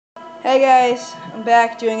Hey guys, I'm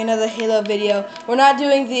back doing another Halo video. We're not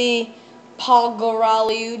doing the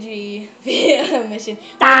Palgaralugi video mission.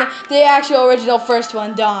 We're doing the actual original first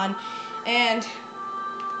one, Dawn. And,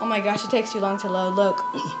 oh my gosh, it takes too long to load. Look,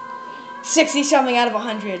 60 something out of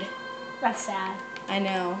 100. That's sad. I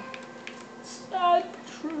know. Sad but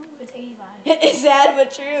true. It's 85. It's sad but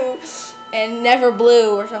true. And never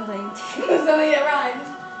blue or something. Something that rhymes.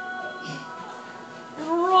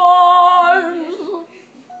 Run!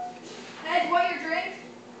 Ed, you want your drink?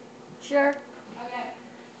 Sure. Okay.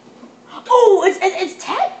 Oh, it's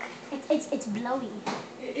tech. It's blowy.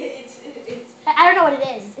 It's I don't know what it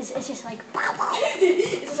is. It's just like.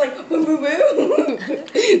 It's just like boom, boom, boom.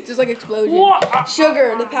 Just like explosion.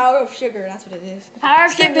 Sugar, the power of sugar. That's what it is. The power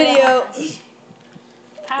of Skip sugar video. will help us.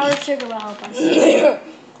 The power of sugar will help us.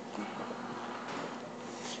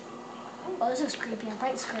 Oh, this looks creepy. I'm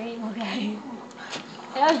quite screaming. Okay.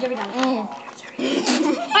 That was Jimmy down. Oh,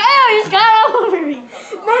 he just got all over me.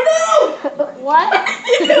 No! What?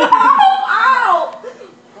 Ow!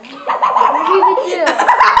 What did you even do?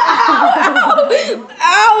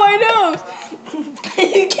 Ow, my nose!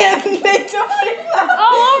 You can't make somebody laugh.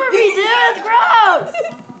 All over me, dude. It's gross.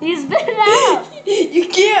 You spit it out. You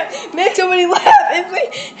can't make somebody laugh if they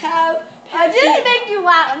have. I didn't make you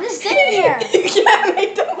laugh. I'm just sitting here. You can't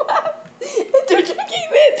make them laugh. If they're drinking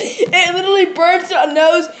it, it literally burns the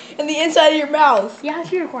nose and the inside of your mouth. Yeah,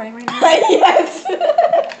 you're recording right now. Yes.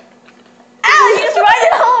 Ow, you just run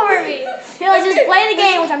it all over me. Here, let's just play the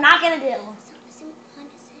game, which I'm not going to do.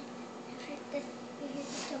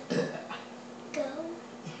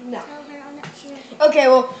 No. Okay,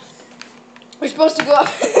 well, we're supposed to go up.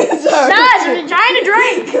 Sorry. Guys, I'm trying to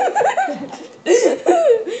drink.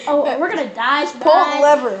 Oh, we're going to die tonight. Pull the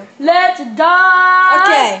lever. Let's die.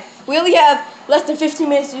 Okay, we only have less than 15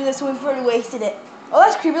 minutes to do this, so we've already wasted it. Oh,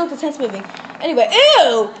 that's creepy. Look, the tent's moving. Anyway,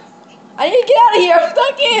 ew! I need to get out of here. I'm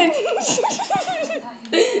stuck in.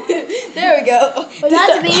 There we go. Wait,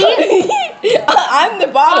 that's me? I'm the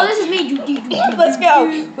bottom. Oh, this is me. Let's go.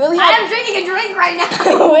 We only I have, am drinking a drink right now.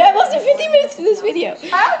 we have less than 15 minutes to do this video.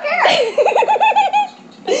 I don't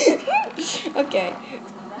care. Okay.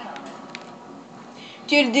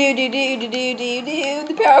 Do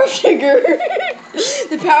the power of sugar.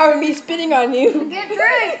 The power of me spitting on you. Get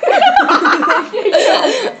drink.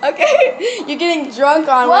 Okay, you're getting drunk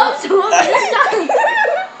on me. Whoops, this time.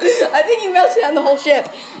 I think you melted down the whole ship.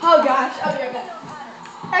 Oh gosh, I'll be right back.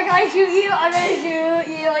 I'm gonna shoot you. I'm gonna shoot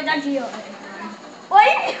you. I'm not you. What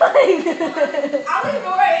are you doing? I'll leave it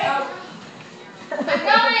right out. I'm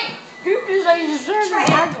coming. You're just like a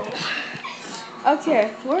circle.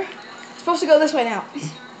 Okay, we're supposed to go this way now.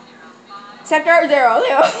 Sector 0.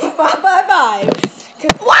 555.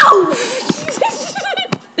 Wow!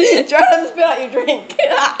 Try not to spit out your drink.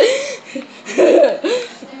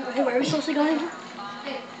 Hey, where are we supposed to go?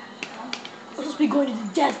 We're supposed to be going to the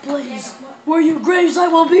death place, where your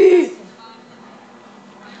gravesite will be.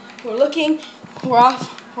 We're looking. We're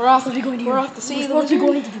off. We're off. We're going to We're off the sea. We're supposed to be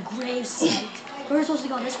going to the gravesite. Where are we supposed to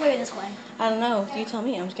go? This way or this way? I don't know. You tell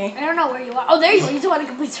me. I'm scared. I don't know where you are. Oh, there you are. You just want a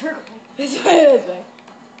complete circle. This way. This way.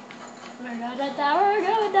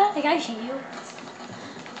 Can I shoot you?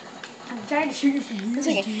 I'm trying to shoot you for years.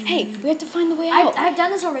 Okay. Hey, we have to find the way out. I've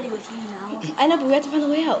done this already with you now. I know, but we have to find the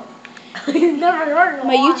way out. You've never heard of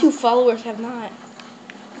My YouTube followers have not.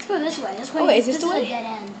 Let's go this way. This way. Oh, wait, is this the way? A dead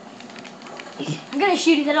end. I'm gonna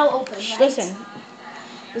shoot you. Then it'll open. Right? Listen,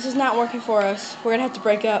 this is not working for us. We're gonna have to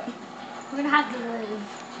break up. We're gonna have to live.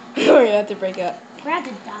 We're gonna have to break up. We're gonna have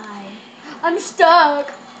to die. I'm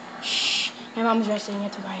stuck. Shh. My mom's resting. You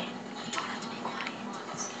have to be quiet. You don't have to be quiet.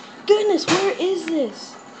 Goodness, where is this?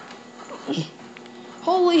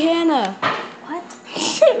 Holy Hannah. What?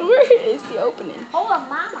 Where is the opening? Hold on,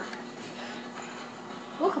 mama.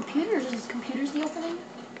 What computers? Is computers the opening?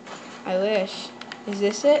 I wish. Is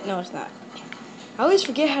this it? No, it's not. I always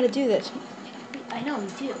forget how to do this. I know, me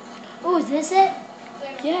too. Oh, is this it?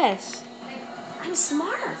 Yes. I'm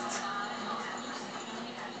smart.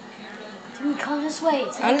 Dude, come this way.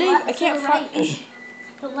 To I the left, I can't to the right.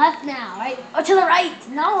 The left now, right? Oh, to the right.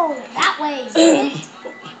 No, that way. Is it?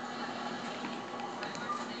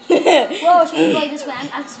 Whoa, it's supposed to go this way.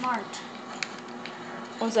 I'm smart.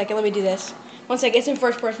 1 second, let me do this. 1 second, it's in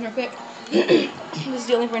first person real quick. This is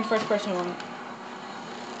the only first person one.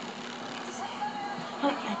 I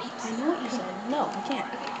know what you said. No, I can't.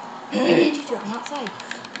 I need you to. I'm outside.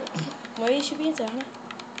 Well, you should be inside,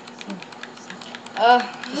 huh?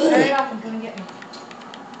 Hurry up and come and get me.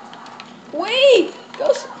 Wait!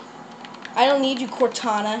 I don't need you,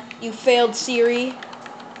 Cortana. You failed Siri.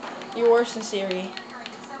 You're worse than Siri.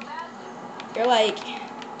 You're like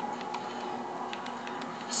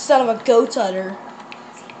son of a goat udder.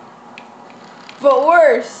 But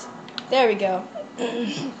worse. There we go.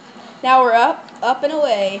 Now we're up and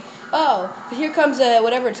away. Oh, but here comes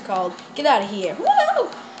whatever it's called. Get out of here. Woo!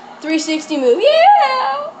 360 move.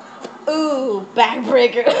 Yeah! Ooh,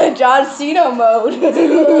 backbreaker. John Cena mode.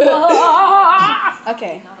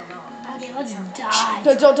 Okay. Okay, let's die.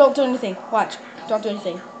 Don't do anything. Watch. Don't do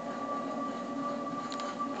anything.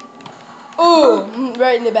 Ooh,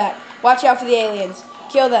 right in the back. Watch out for the aliens.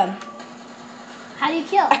 Kill them. How do you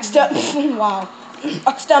kill? Wow.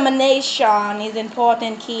 Extermination is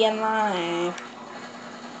important key in life.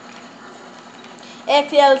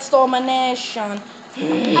 Extermination. I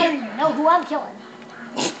don't even know who I'm killing.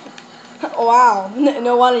 Wow.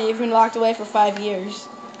 No wonder you've been locked away for 5 years.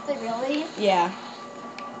 Wait, really? Yeah.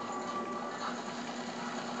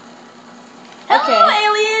 Hello,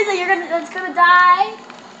 aliens! That's gonna die.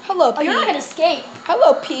 Hello, Oh, you're not gonna escape.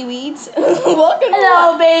 Hello, peeweeds. Welcome.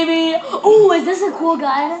 Hello, baby. Ooh, is this a cool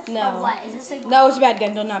gun? No. Or what? Is this a? No, it's a bad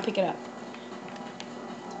gun. Do not pick it up.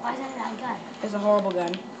 Why is that a bad gun? It's a horrible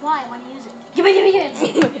gun. Why? Why do you use it? Give me.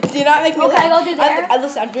 Do not make me Okay, laugh. go through there.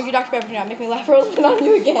 Listen, I'm drinking Dr. Pepper. Do not make me laugh or I'll spit on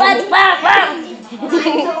you again. Let's laugh.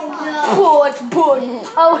 Push.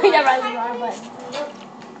 Oh, wait, never mind. Wrong button.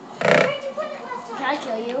 Can I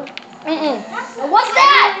kill you? What's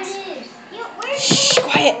that? Shh,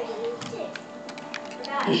 quiet.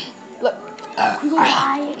 Look.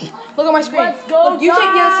 Die. Look at my screen. Let's go. Look, you take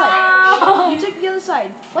the other side. die. You take the other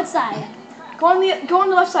side. What side? Go on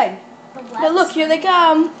the left side. The left. Now look, here they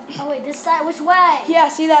come. Oh wait, this side. Which way? Yeah,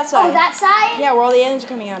 see that side? Oh, that side? Yeah, where all the aliens are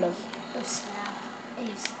coming out of. Oh snap!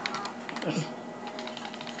 Hey, stop.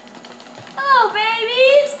 Oh,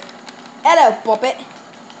 babies! Hello, puppet.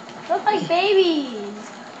 Look like babies.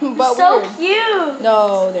 But So weird. cute.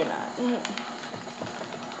 No, they're not.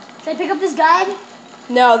 Should I pick up this gun?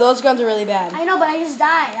 No, those guns are really bad. I know, but I just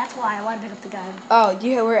died. That's why I want to pick up the gun. Oh, do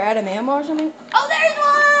you wear Adam ammo or something? Oh, there's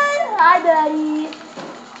one! Hi, buddy.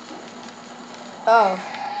 Oh.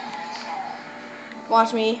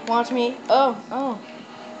 Watch me. Oh.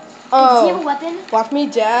 Does he have a weapon? Watch me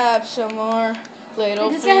dab some more. Little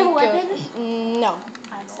Does this guy have a freak. weapon? No.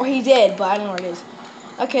 Or he did, but I don't know where it is.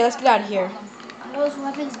 Okay, let's get out of here. Are those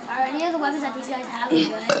weapons? Are any of the weapons that these guys have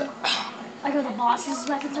good? Like, are the boss's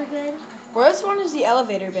weapons are good? Where's one is the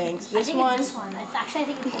elevator banks? I This think one. it's this one. Actually, I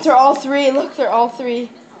think it's this They're all three. Look, they're all three.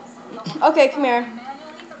 Okay, come here.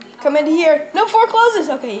 Come into here. No, 4 closes.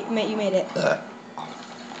 Okay, mate, you made it. Can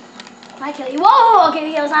I kill you? Whoa!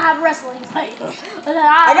 Okay, let's not have a wrestling fight.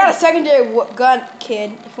 I got a secondary gun,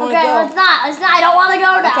 kid. If you want to Okay, go. let's not. Let's not. I don't want to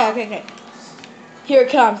go now. Okay. Here it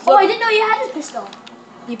comes. Oh, Look, I didn't know you had this pistol.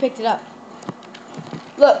 you picked it up.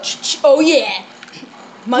 Look. Oh yeah.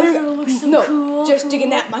 It looks so no, cool. just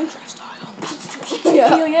digging that Minecraft style.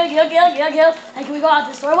 Kill. Hey, can we go out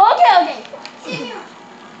this door? Well, okay.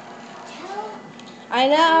 I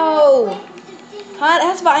know. Huh?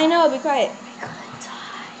 That's fine. I know. Be quiet.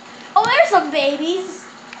 Oh, there's some babies.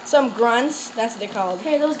 Some grunts. That's what they're called.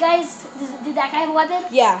 Hey, those guys. Did that guy have a weapon?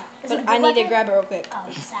 Yeah, Is it a but good I need to weapon? grab it real quick. Oh,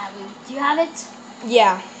 sadly. Do you have it?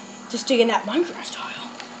 Yeah, just digging that Minecraft style.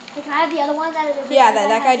 Hey, can I have the other one? Yeah,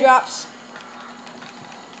 that guy drops.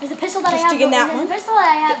 Is the pistol that Just I have? digging that is one. the pistol that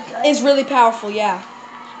I have good? It's really powerful. Yeah.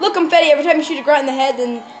 Look, confetti. Every time you shoot a grunt in the head,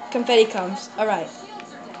 then confetti comes. All right.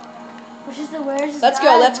 Which is the where's this Let's guy?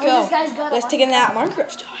 go. Let's Where's go. This guy's gun? Let's dig in that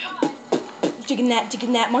Minecraft style. Digging that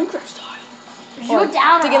Minecraft style. You go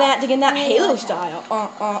down. Digging that Halo style.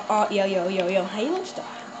 Yo, Halo style.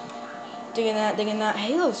 Digging that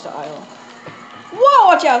Halo style. Whoa,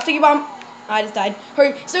 watch out, sticky bomb. I just died.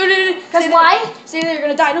 Hurry. Press Y? Say they're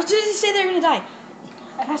gonna die. No, say they're gonna die.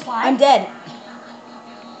 I press Y. I'm dead.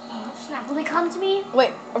 Oh, snap. Will they come to me?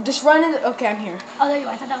 Wait, I'm just running. Okay, I'm here. Oh, there you go.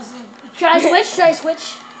 I thought that was. Should I switch? Should I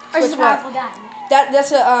switch? Or is Switch it a what? powerful gun?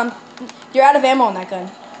 That's a you're out of ammo on that gun.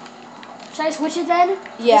 Should I switch it then?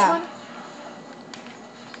 Yeah. This one?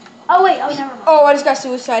 Oh wait. Oh, never mind. Oh, I just got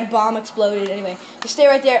suicide bomb exploded. Anyway, just stay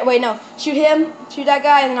right there. Wait, no, shoot him, shoot that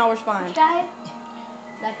guy, and then I'll respond. Guy?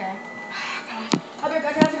 That guy. I'll be right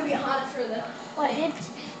back. I have to go get hot for the. What I did?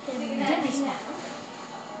 Did me snap.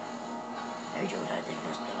 Hey dude, I think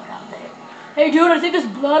there's blood out there. Hey dude, I think there's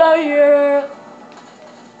blood out here.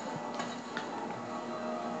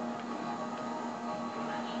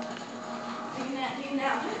 Digging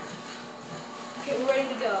that. Okay, we're ready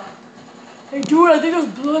to go. Hey dude, I think there's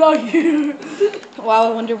blood out here.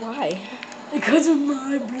 Wow, I wonder why. Because of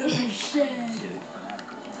my bloody shed.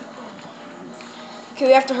 Okay,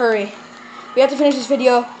 we have to hurry. We have to finish this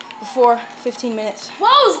video before 15 minutes.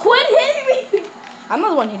 Whoa, quit hitting me! I'm not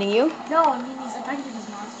the one hitting you. No, I mean these. I'm talking to these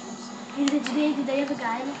monsters. Did they have a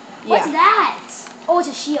gun? Yeah. What's that? Oh, it's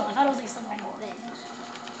a shield. I thought it was like some kind of thing.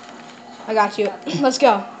 I got you. Let's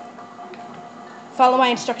go. Follow my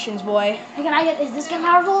instructions, boy. Hey, can I get? Is this gun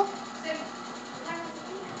powerful?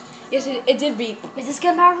 Yes, it did beep. Is this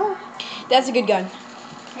gun powerful? That's a good gun.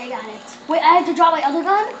 Okay, I got it. Wait, I have to drop my other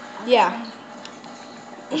gun? Yeah.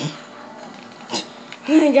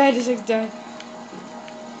 The guy just like died.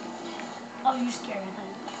 Oh, you scared me.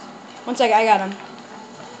 One second, I got him.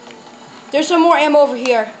 There's some more ammo over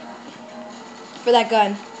here for that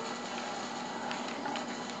gun.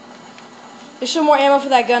 There's some more ammo for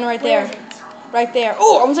that gun right Where there. is it? Right there.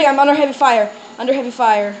 Oh, one second, I'm under heavy fire. Under heavy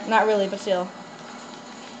fire. Not really, but still.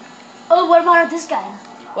 Oh, what about this gun?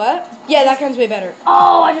 What? Yeah, that gun's way better.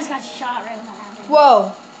 Oh, I just got shot right when that happened. Whoa.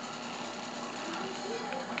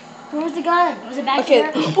 Where was the gun? Was it back Okay.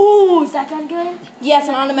 here? Ooh, is that gun good? Yeah, it's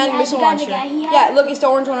an automatic He had missile the gun the launcher. guy he had? Yeah, look, it's the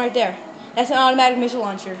orange one right there. That's an automatic missile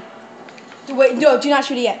launcher. Wait, no, do not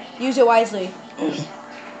shoot it yet. Use it wisely.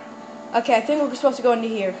 Okay, I think we're supposed to go into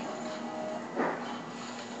here.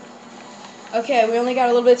 Okay, we only got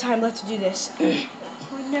a little bit of time left to do this.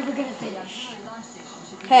 We're never gonna finish.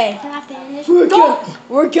 Hey, Can I finish?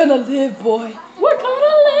 we're gonna live, boy. We're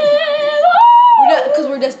gonna live! Because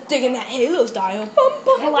we're just digging that Halo style.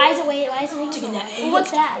 Hey, why is it Taking that Ooh,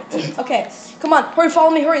 what's that? Okay, come on, hurry, follow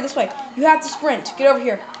me, hurry, this way. You have to sprint. Get over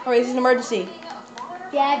here. Hurry, this is an emergency.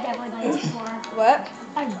 Yeah, I've definitely played this before. What?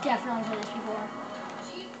 I've definitely played this before.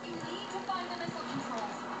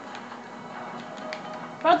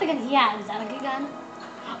 What the gun he had? Is that a good gun?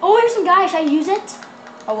 Oh, here's some guy. Should I use it?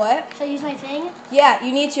 A what? Should I use my thing? Yeah,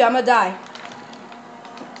 you need to. I'm gonna die.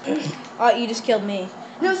 Oh, you just killed me.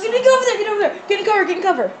 No, get over there, get over there. Get in cover, get in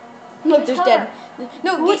cover. Look, Which there's cover? dead.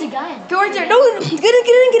 No, Ooh, it's a gun. Go right there. No, get in,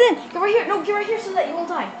 get in. Go right here. No, get right here so that you won't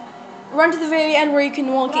die. Run to the very end where you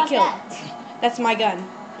won't get What killed. about that? That's my gun.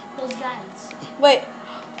 Those guns. Wait.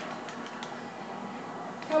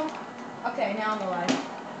 Come. Okay, now I'm alive.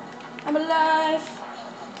 I'm alive.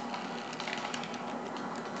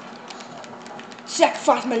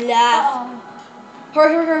 Sacrifice my life. Uh-oh.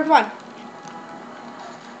 Hurry, hurry, hurry, come on.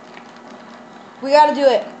 We gotta do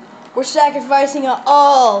it. We're sacrificing it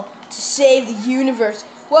all to save the universe.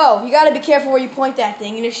 Whoa, you gotta be careful where you point that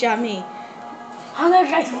thing. You just shot me. I'm gonna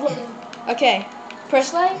try to flip. Okay,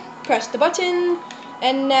 press the button,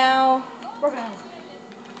 and now We're good.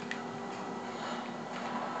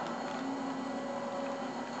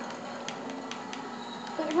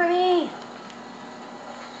 Look for me.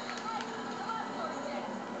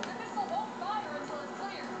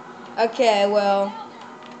 okay, well,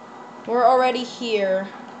 we're already here,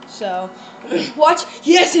 so watch.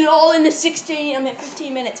 Yes, and all in the 15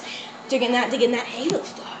 minutes. Digging that Halo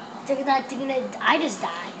style. Taking that. I just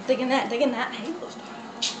died. Digging that Halo style.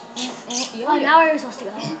 Oh, now where are we supposed to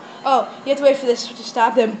go? Oh, you have to wait for this to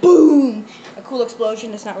stop, then boom! A cool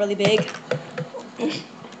explosion that's not really big.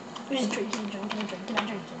 We're just drinking.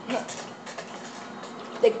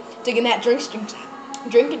 Digging that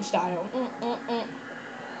drinking style.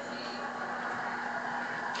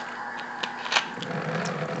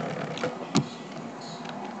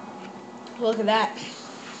 Look at that.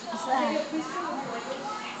 What's that?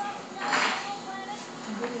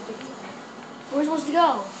 Where are we supposed to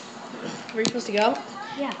go? Where are you supposed to go?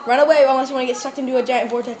 Yeah. Run away unless you want to get sucked into a giant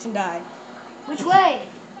vortex and die. Which way?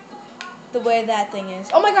 The way that thing is.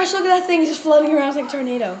 Oh my gosh, look at that thing. It's just floating around like a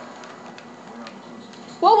tornado.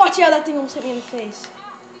 Well, watch out. That thing almost hit me in the face.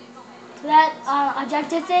 To that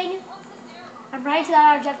objective thing? I'm right to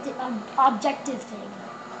that objective thing.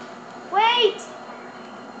 Wait!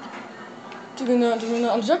 Doing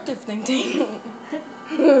the objective thing.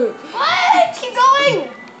 What? Keep going!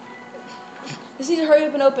 Just need to hurry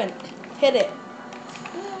up and open. Hit it.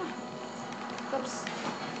 Oops.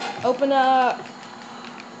 Open up.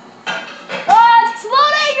 Oh, it's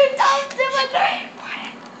exploding! You don't do it!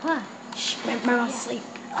 What? Shh, my mom's asleep.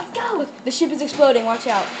 Let's go! Look, the ship is exploding. Watch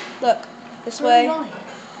out. Look, this Where way. are we going?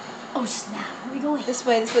 Oh snap! Where are we going? This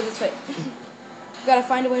way. We gotta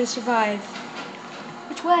find a way to survive.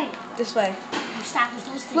 Which way? This way. Oh snap! There's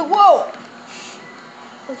those things. Look, whoa!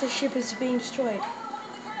 Look, the ship is being destroyed.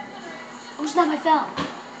 Oh snap! I fell.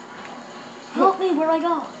 Help me! Where do I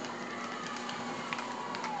go?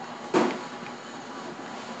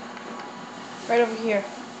 Right over here.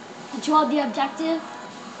 Did you want the objective?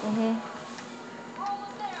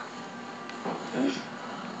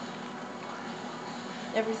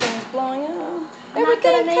 Everything is blowing up. I'm not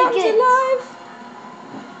Everything gonna make comes it. alive.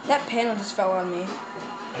 That panel just fell on me.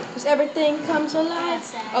 Because everything comes alive. That's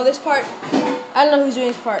sad. Oh, this part. I don't know who's doing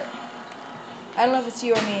this part. I don't know if it's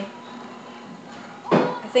you or me.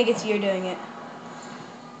 I think it's you doing it.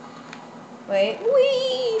 Wait.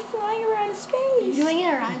 Wee! Flying around in space. Are you doing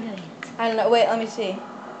it or I'm doing it? I don't know. Wait, let me see.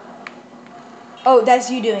 Oh,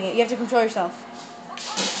 that's you doing it. You have to control yourself.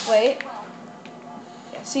 Wait.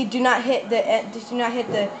 Yeah, see, do not hit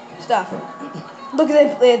the stuff. Look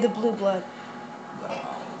at the blue blood.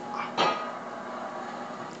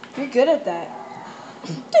 You're good at that.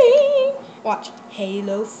 Ding! Watch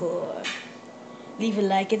Halo 4. Leave a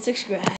like and subscribe.